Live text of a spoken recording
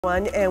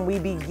And we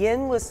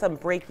begin with some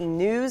breaking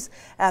news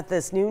at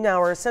this noon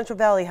hour. Central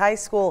Valley High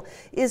School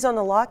is on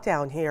a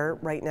lockdown here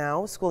right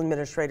now. School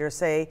administrators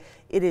say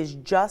it is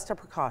just a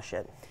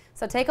precaution.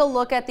 So take a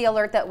look at the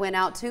alert that went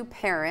out to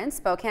parents.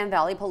 Spokane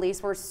Valley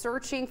police were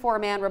searching for a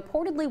man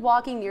reportedly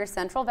walking near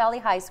Central Valley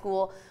High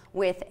School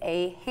with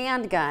a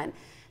handgun.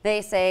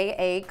 They say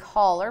a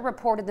caller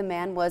reported the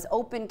man was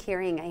open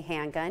carrying a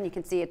handgun. You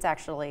can see it's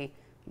actually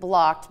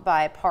blocked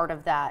by part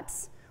of that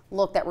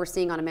look that we're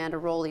seeing on Amanda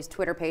Rowley's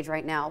Twitter page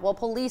right now. Well,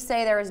 police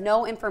say there is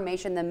no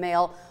information the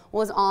male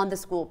was on the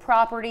school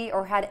property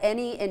or had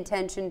any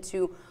intention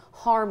to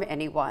harm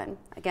anyone.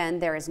 Again,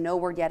 there is no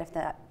word yet if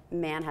that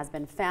man has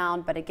been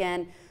found, but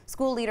again,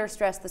 school leaders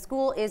stress the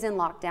school is in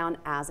lockdown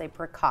as a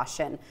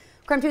precaution.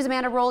 KREM 2's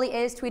Amanda Rowley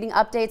is tweeting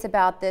updates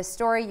about this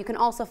story. You can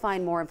also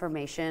find more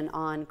information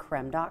on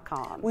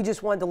krem.com. We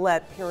just wanted to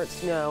let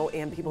parents know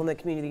and people in the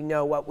community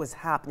know what was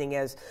happening,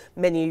 as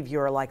many of you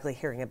are likely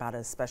hearing about it,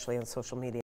 especially on social media.